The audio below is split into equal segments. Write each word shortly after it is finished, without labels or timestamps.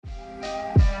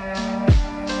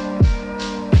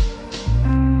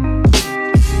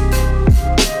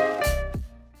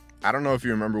I don't know if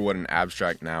you remember what an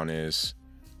abstract noun is,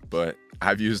 but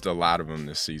I've used a lot of them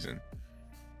this season.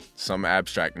 Some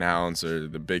abstract nouns are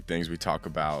the big things we talk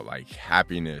about, like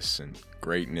happiness and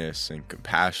greatness and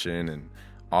compassion and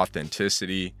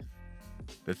authenticity.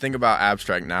 The thing about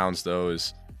abstract nouns, though,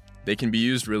 is they can be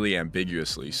used really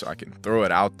ambiguously, so I can throw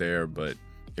it out there, but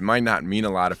it might not mean a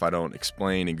lot if I don't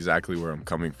explain exactly where I'm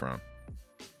coming from.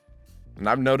 And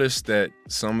I've noticed that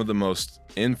some of the most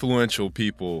influential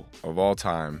people of all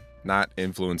time, not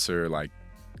influencer like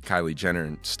Kylie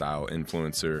Jenner style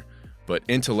influencer, but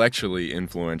intellectually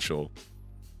influential,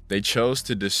 they chose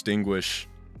to distinguish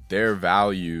their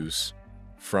values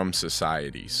from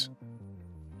society's.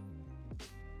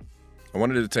 I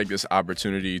wanted to take this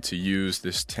opportunity to use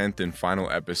this 10th and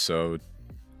final episode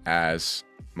as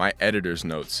my editor's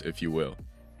notes, if you will,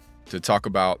 to talk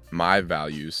about my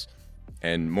values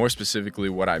and more specifically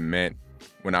what I meant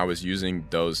when I was using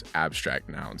those abstract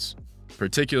nouns,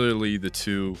 particularly the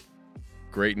two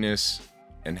greatness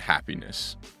and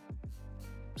happiness.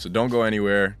 So don't go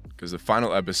anywhere, because the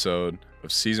final episode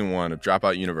of season 1 of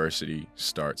Dropout University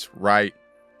starts right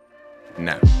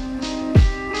now.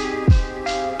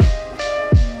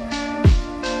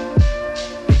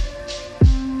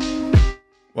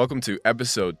 Welcome to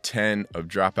episode 10 of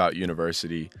Dropout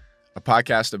University, a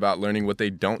podcast about learning what they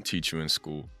don't teach you in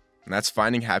school, and that's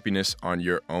finding happiness on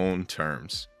your own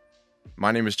terms.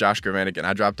 My name is Josh Gervanik, and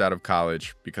I dropped out of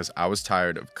college because I was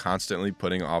tired of constantly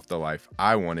putting off the life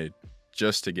I wanted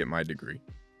just to get my degree.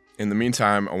 In the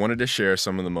meantime, I wanted to share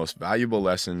some of the most valuable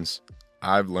lessons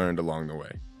I've learned along the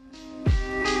way.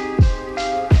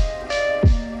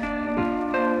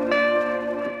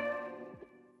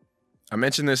 I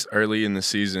mentioned this early in the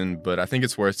season, but I think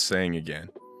it's worth saying again.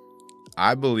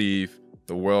 I believe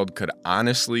the world could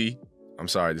honestly,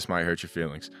 this might hurt your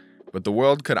feelings, but the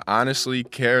world could honestly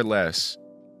care less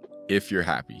if you're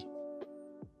happy.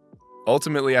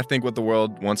 Ultimately, I think what the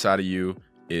world wants out of you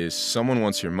is someone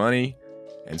wants your money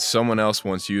and someone else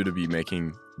wants you to be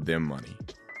making them money.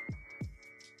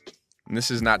 And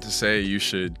this is not to say you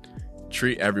should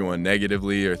treat everyone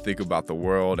negatively or think about the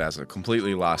world as a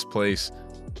completely lost place.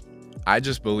 I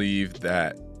just believe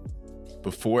that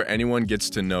before anyone gets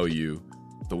to know you,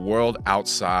 the world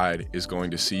outside is going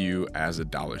to see you as a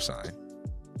dollar sign.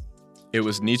 It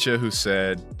was Nietzsche who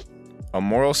said, "A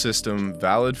moral system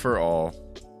valid for all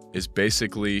is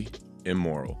basically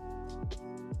immoral."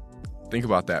 Think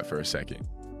about that for a second.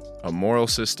 A moral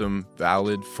system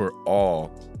valid for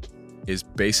all is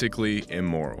basically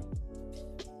immoral.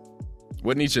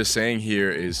 What Nietzsche is saying here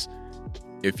is,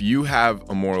 if you have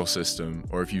a moral system,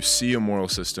 or if you see a moral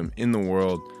system in the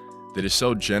world that is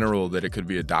so general that it could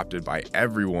be adopted by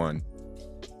everyone,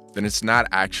 then it's not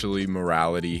actually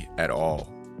morality at all.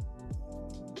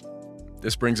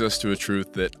 This brings us to a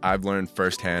truth that I've learned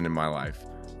firsthand in my life.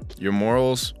 Your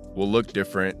morals will look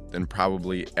different than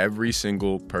probably every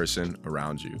single person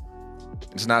around you.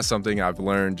 It's not something I've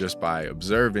learned just by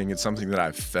observing, it's something that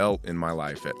I've felt in my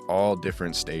life at all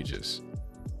different stages.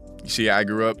 You see, I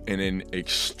grew up in an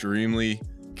extremely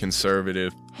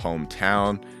conservative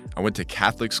hometown. I went to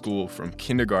Catholic school from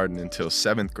kindergarten until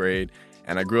 7th grade,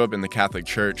 and I grew up in the Catholic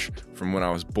Church from when I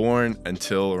was born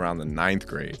until around the 9th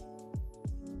grade.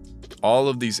 All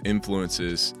of these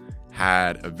influences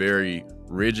had a very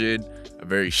rigid, a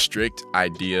very strict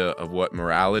idea of what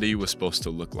morality was supposed to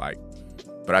look like.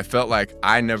 But I felt like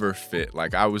I never fit,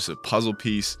 like I was a puzzle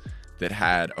piece that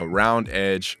had a round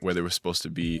edge where there was supposed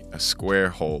to be a square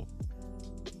hole.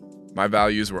 My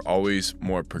values were always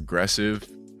more progressive,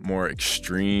 more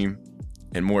extreme,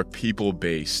 and more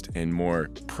people-based and more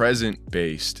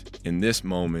present-based in this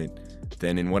moment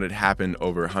than in what had happened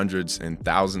over hundreds and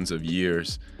thousands of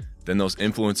years, than those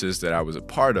influences that I was a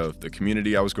part of, the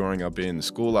community I was growing up in, the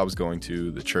school I was going to,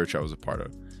 the church I was a part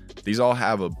of. These all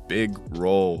have a big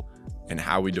role in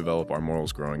how we develop our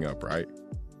morals growing up, right?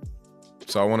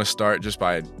 So I want to start just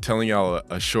by telling y'all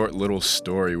a short little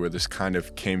story where this kind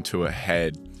of came to a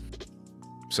head.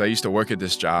 So I used to work at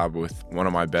this job with one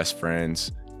of my best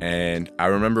friends, and I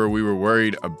remember we were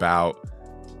worried about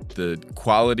the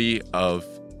quality of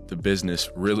the business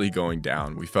really going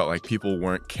down. We felt like people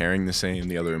weren't caring the same,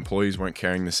 the other employees weren't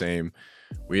caring the same.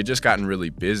 We had just gotten really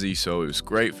busy, so it was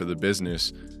great for the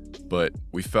business, but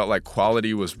we felt like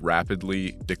quality was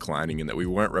rapidly declining and that we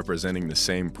weren't representing the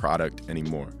same product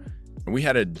anymore. And we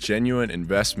had a genuine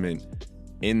investment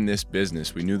in this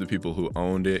business. We knew the people who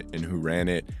owned it and who ran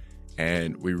it,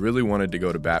 and we really wanted to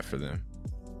go to bat for them.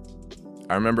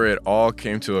 I remember it all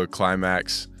came to a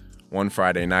climax one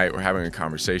Friday night. We're having a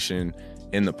conversation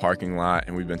in the parking lot,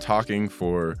 and we've been talking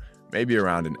for maybe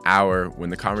around an hour when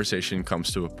the conversation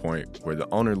comes to a point where the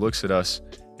owner looks at us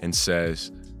and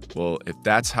says, well, if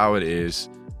that's how it is,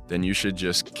 then you should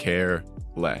just care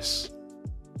less.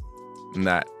 And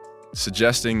that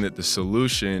suggesting that the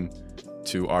solution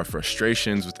to our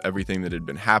frustrations with everything that had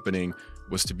been happening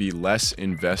was to be less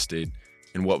invested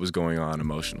in what was going on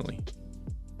emotionally.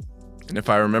 And if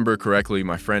I remember correctly,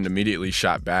 my friend immediately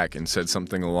shot back and said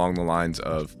something along the lines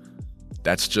of,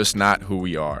 that's just not who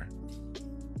we are.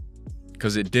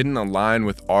 Because it didn't align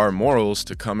with our morals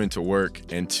to come into work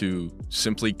and to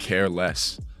simply care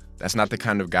less. That's not the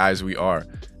kind of guys we are.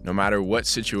 No matter what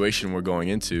situation we're going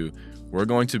into, we're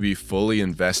going to be fully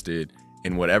invested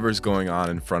in whatever's going on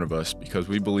in front of us because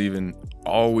we believe in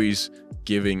always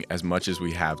giving as much as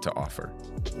we have to offer.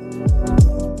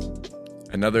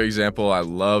 Another example I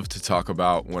love to talk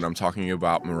about when I'm talking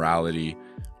about morality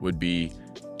would be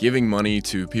giving money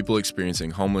to people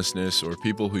experiencing homelessness or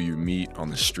people who you meet on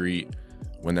the street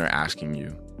when they're asking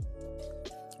you.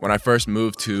 When I first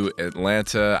moved to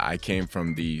Atlanta, I came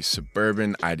from the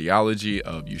suburban ideology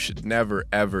of you should never,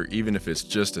 ever, even if it's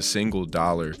just a single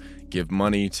dollar, give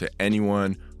money to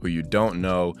anyone who you don't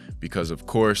know because, of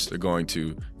course, they're going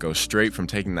to go straight from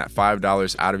taking that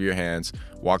 $5 out of your hands,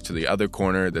 walk to the other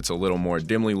corner that's a little more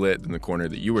dimly lit than the corner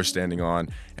that you were standing on,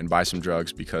 and buy some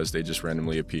drugs because they just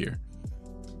randomly appear.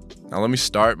 Now, let me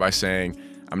start by saying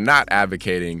I'm not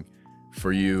advocating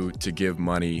for you to give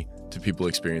money to people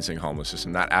experiencing homelessness.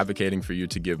 I'm not advocating for you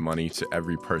to give money to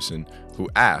every person who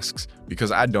asks,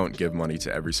 because I don't give money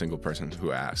to every single person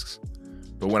who asks.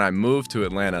 But when I moved to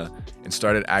Atlanta and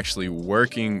started actually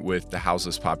working with the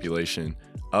houseless population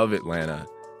of Atlanta,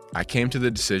 I came to the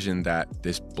decision that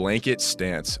this blanket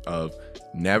stance of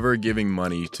never giving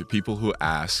money to people who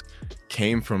ask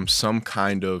came from some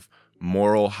kind of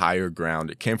moral higher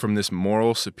ground. It came from this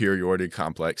moral superiority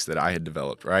complex that I had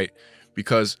developed, right?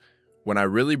 Because when I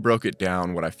really broke it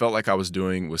down, what I felt like I was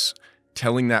doing was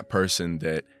telling that person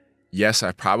that, yes,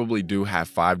 I probably do have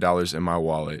 $5 in my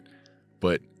wallet,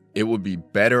 but it would be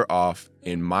better off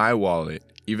in my wallet,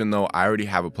 even though I already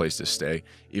have a place to stay,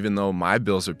 even though my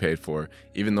bills are paid for,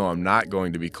 even though I'm not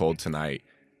going to be cold tonight,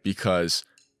 because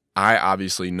I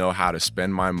obviously know how to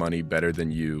spend my money better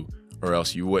than you, or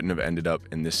else you wouldn't have ended up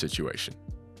in this situation.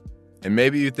 And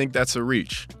maybe you think that's a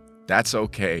reach. That's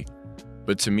okay.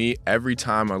 But to me, every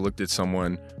time I looked at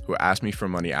someone who asked me for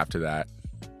money after that,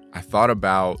 I thought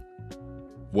about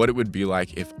what it would be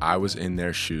like if I was in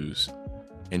their shoes.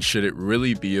 And should it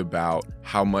really be about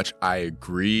how much I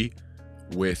agree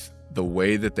with the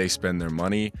way that they spend their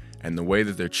money and the way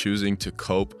that they're choosing to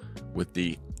cope with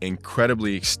the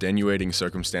incredibly extenuating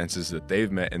circumstances that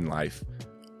they've met in life?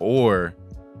 Or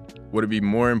would it be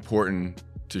more important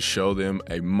to show them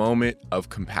a moment of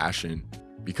compassion?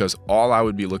 Because all I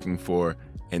would be looking for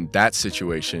in that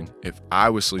situation, if I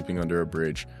was sleeping under a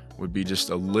bridge, would be just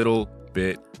a little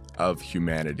bit of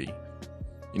humanity.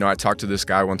 You know, I talked to this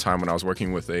guy one time when I was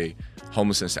working with a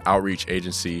homelessness outreach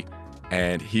agency,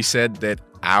 and he said that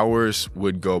hours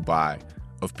would go by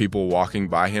of people walking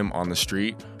by him on the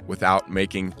street without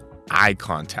making eye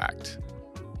contact,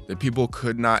 that people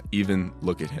could not even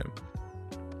look at him.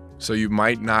 So you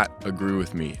might not agree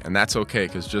with me, and that's okay,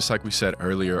 because just like we said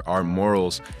earlier, our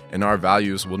morals and our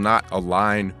values will not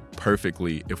align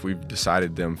perfectly if we've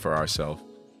decided them for ourselves.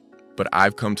 But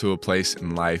I've come to a place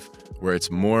in life where it's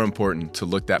more important to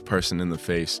look that person in the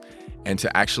face and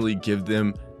to actually give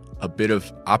them a bit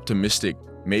of optimistic,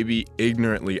 maybe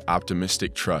ignorantly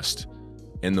optimistic trust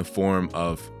in the form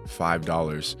of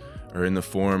 $5 or in the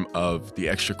form of the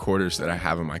extra quarters that I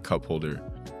have in my cup holder.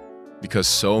 Because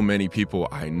so many people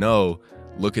I know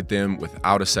look at them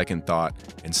without a second thought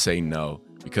and say no,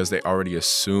 because they already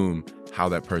assume how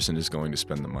that person is going to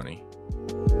spend the money.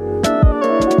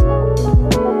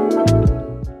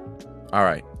 All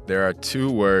right, there are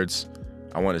two words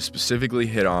I want to specifically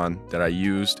hit on that I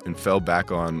used and fell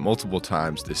back on multiple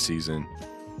times this season.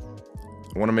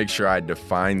 I want to make sure I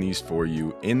define these for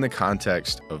you in the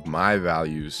context of my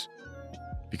values,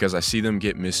 because I see them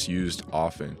get misused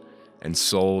often and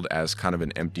sold as kind of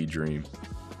an empty dream.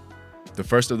 The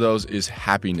first of those is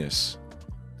happiness.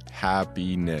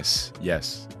 Happiness,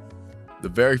 yes. The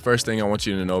very first thing I want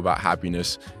you to know about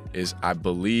happiness is I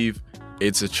believe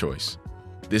it's a choice.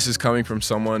 This is coming from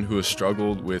someone who has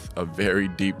struggled with a very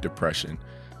deep depression,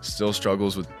 still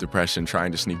struggles with depression,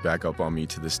 trying to sneak back up on me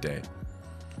to this day.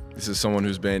 This is someone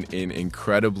who's been in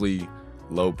incredibly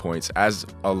low points, as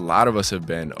a lot of us have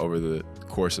been over the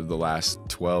course of the last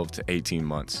 12 to 18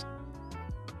 months.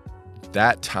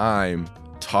 That time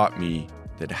taught me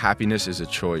that happiness is a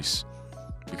choice,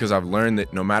 because I've learned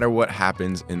that no matter what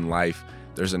happens in life,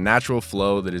 there's a natural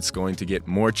flow that it's going to get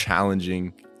more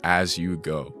challenging as you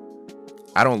go.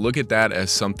 I don't look at that as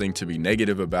something to be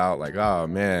negative about, like, oh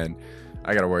man,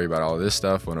 I got to worry about all of this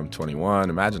stuff when I'm 21.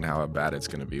 Imagine how bad it's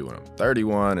going to be when I'm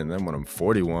 31, and then when I'm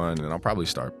 41, and I'll probably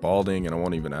start balding and I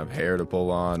won't even have hair to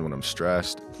pull on when I'm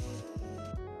stressed.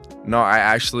 No, I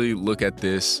actually look at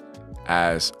this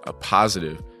as a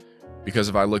positive, because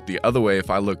if I look the other way, if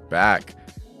I look back,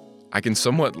 I can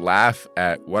somewhat laugh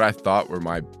at what I thought were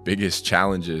my biggest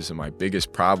challenges and my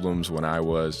biggest problems when I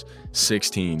was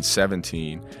 16,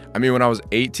 17. I mean, when I was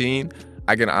 18,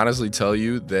 I can honestly tell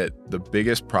you that the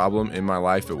biggest problem in my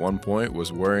life at one point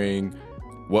was worrying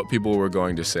what people were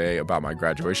going to say about my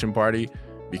graduation party,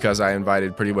 because I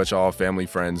invited pretty much all family,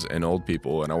 friends, and old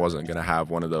people, and I wasn't going to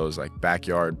have one of those like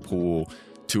backyard pool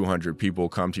 200 people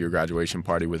come to your graduation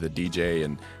party with a DJ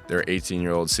and their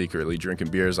 18-year-old secretly drinking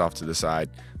beers off to the side.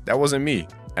 That wasn't me.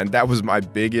 And that was my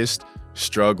biggest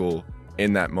struggle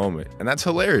in that moment. And that's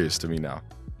hilarious to me now.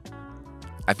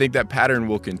 I think that pattern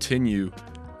will continue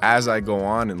as I go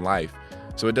on in life.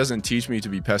 So it doesn't teach me to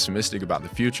be pessimistic about the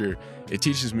future. It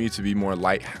teaches me to be more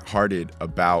lighthearted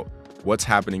about what's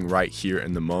happening right here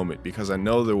in the moment, because I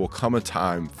know there will come a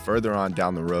time further on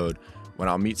down the road when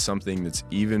I'll meet something that's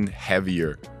even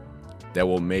heavier that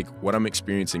will make what I'm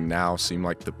experiencing now seem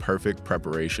like the perfect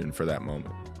preparation for that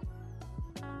moment.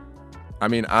 I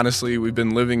mean, honestly, we've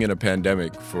been living in a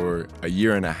pandemic for a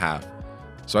year and a half.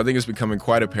 So I think it's becoming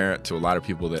quite apparent to a lot of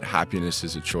people that happiness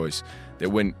is a choice. That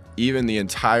when even the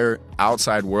entire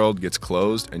outside world gets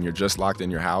closed and you're just locked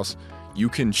in your house, you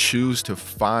can choose to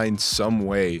find some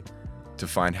way to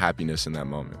find happiness in that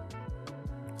moment.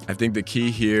 I think the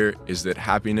key here is that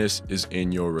happiness is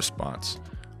in your response.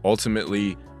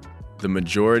 Ultimately, the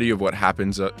majority of what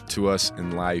happens to us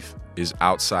in life is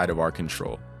outside of our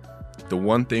control. The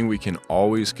one thing we can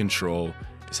always control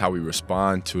is how we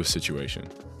respond to a situation.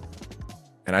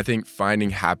 And I think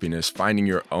finding happiness, finding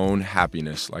your own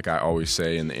happiness, like I always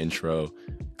say in the intro,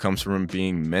 comes from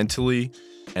being mentally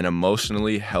and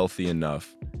emotionally healthy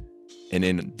enough and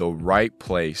in the right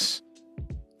place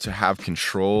to have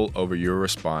control over your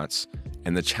response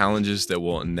and the challenges that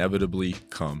will inevitably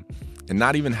come. And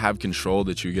not even have control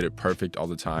that you get it perfect all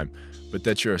the time, but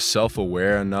that you're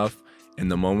self-aware enough in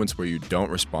the moments where you don't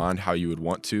respond how you would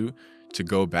want to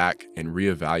go back and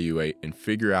reevaluate and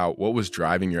figure out what was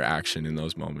driving your action in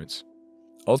those moments.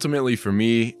 Ultimately, for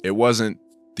me, it wasn't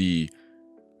the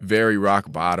very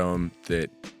rock bottom that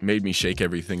made me shake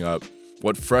everything up.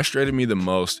 What frustrated me the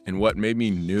most and what made me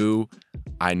knew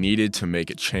I needed to make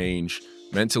a change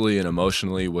mentally and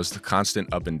emotionally was the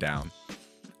constant up and down.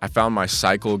 I found my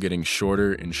cycle getting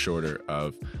shorter and shorter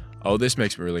of, oh, this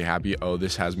makes me really happy. Oh,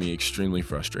 this has me extremely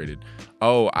frustrated.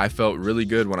 Oh, I felt really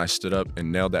good when I stood up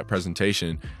and nailed that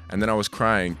presentation. And then I was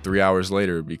crying 3 hours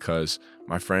later because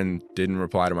my friend didn't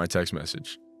reply to my text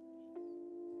message.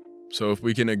 So if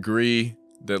we can agree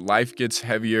that life gets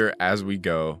heavier as we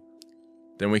go,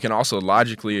 then we can also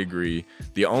logically agree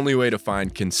the only way to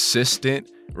find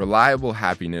consistent, reliable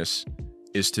happiness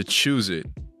is to choose it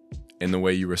in the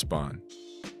way you respond.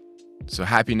 So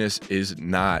happiness is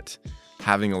not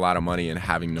having a lot of money and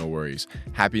having no worries.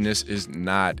 Happiness is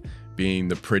not being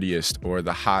the prettiest or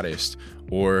the hottest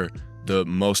or the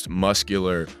most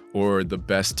muscular or the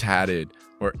best tatted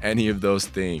or any of those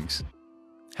things.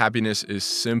 Happiness is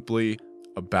simply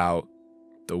about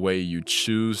the way you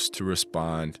choose to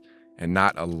respond and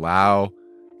not allow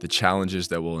the challenges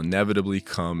that will inevitably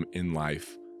come in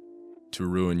life to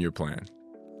ruin your plan.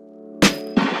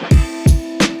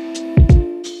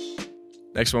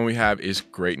 Next one we have is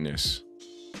greatness.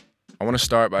 I want to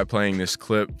start by playing this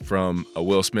clip from a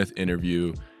Will Smith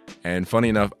interview. And funny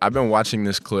enough, I've been watching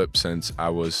this clip since I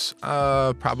was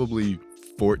probably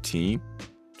 14.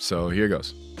 So here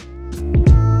goes.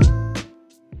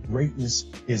 Greatness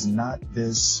is not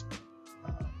this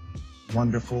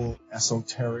wonderful,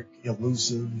 esoteric,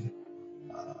 elusive,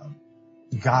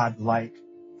 godlike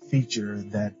feature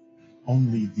that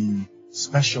only the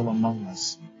special among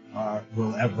us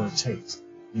will ever taste.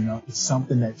 You know, it's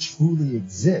something that truly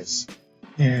exists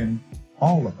in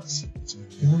all of us. It's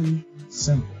very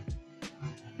simple.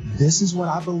 This is what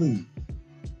I believe,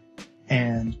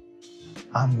 and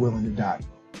I'm willing to die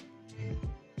for it.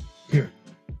 Here.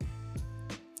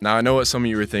 Now, I know what some of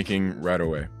you were thinking right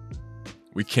away.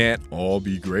 We can't all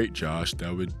be great, Josh.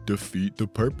 That would defeat the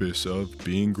purpose of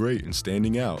being great and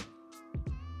standing out.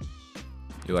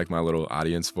 You like my little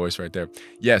audience voice right there?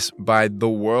 Yes, by the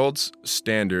world's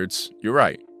standards, you're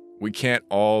right. We can't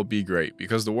all be great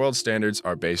because the world's standards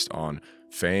are based on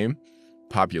fame,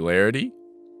 popularity,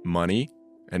 money,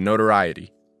 and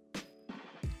notoriety.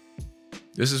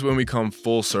 This is when we come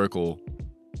full circle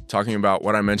talking about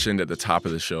what I mentioned at the top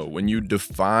of the show. When you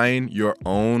define your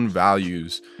own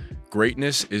values,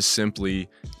 greatness is simply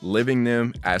living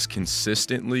them as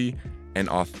consistently and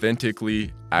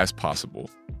authentically as possible.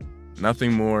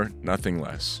 Nothing more, nothing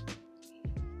less.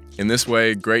 In this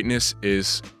way, greatness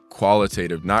is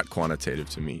qualitative, not quantitative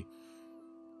to me.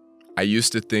 I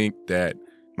used to think that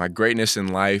my greatness in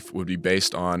life would be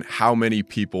based on how many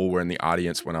people were in the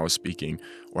audience when I was speaking,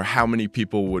 or how many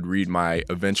people would read my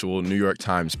eventual New York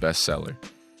Times bestseller.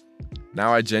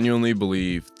 Now I genuinely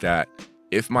believe that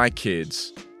if my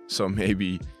kids, so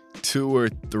maybe 2 or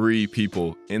 3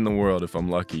 people in the world if I'm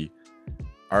lucky,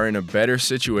 are in a better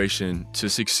situation to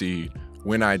succeed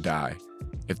when I die,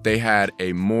 if they had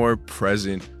a more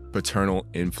present paternal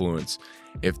influence,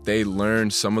 if they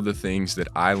learned some of the things that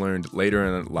I learned later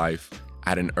in life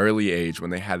at an early age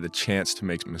when they had the chance to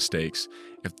make mistakes,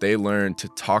 if they learned to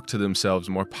talk to themselves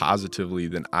more positively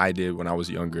than I did when I was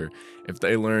younger, if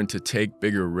they learned to take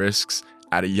bigger risks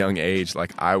at a young age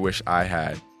like I wish I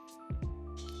had,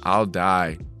 I'll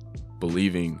die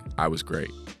believing I was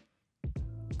great.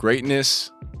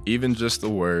 Greatness, even just the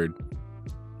word,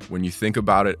 when you think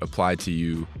about it applied to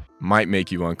you, might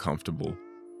make you uncomfortable.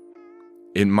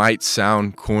 It might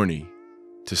sound corny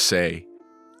to say,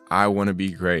 I want to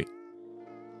be great.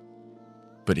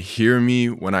 But hear me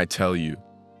when I tell you,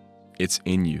 it's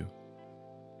in you.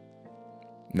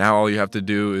 Now all you have to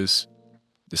do is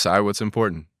decide what's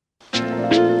important.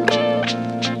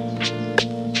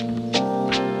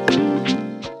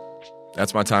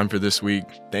 That's my time for this week.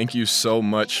 Thank you so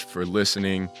much for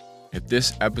listening. If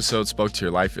this episode spoke to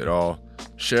your life at all,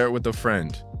 share it with a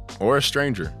friend or a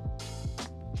stranger.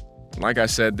 Like I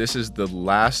said, this is the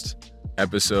last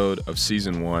episode of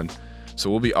season 1. So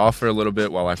we'll be off for a little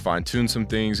bit while I fine-tune some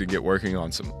things and get working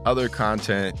on some other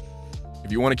content.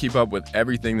 If you want to keep up with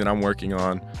everything that I'm working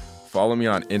on, follow me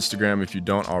on Instagram if you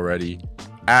don't already,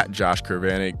 at Josh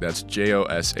Krvanek. That's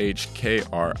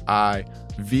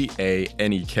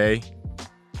JoshKrivanek.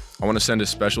 I want to send a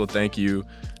special thank you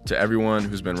to everyone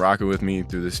who's been rocking with me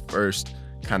through this first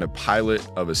kind of pilot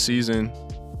of a season.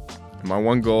 And my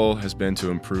one goal has been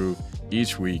to improve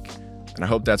each week, and I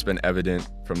hope that's been evident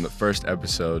from the first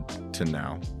episode to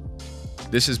now.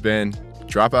 This has been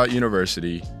Dropout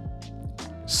University,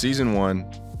 Season 1,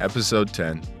 Episode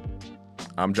 10.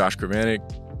 I'm Josh Krvanek.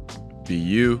 Be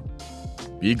you,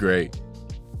 be great,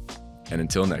 and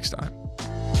until next time.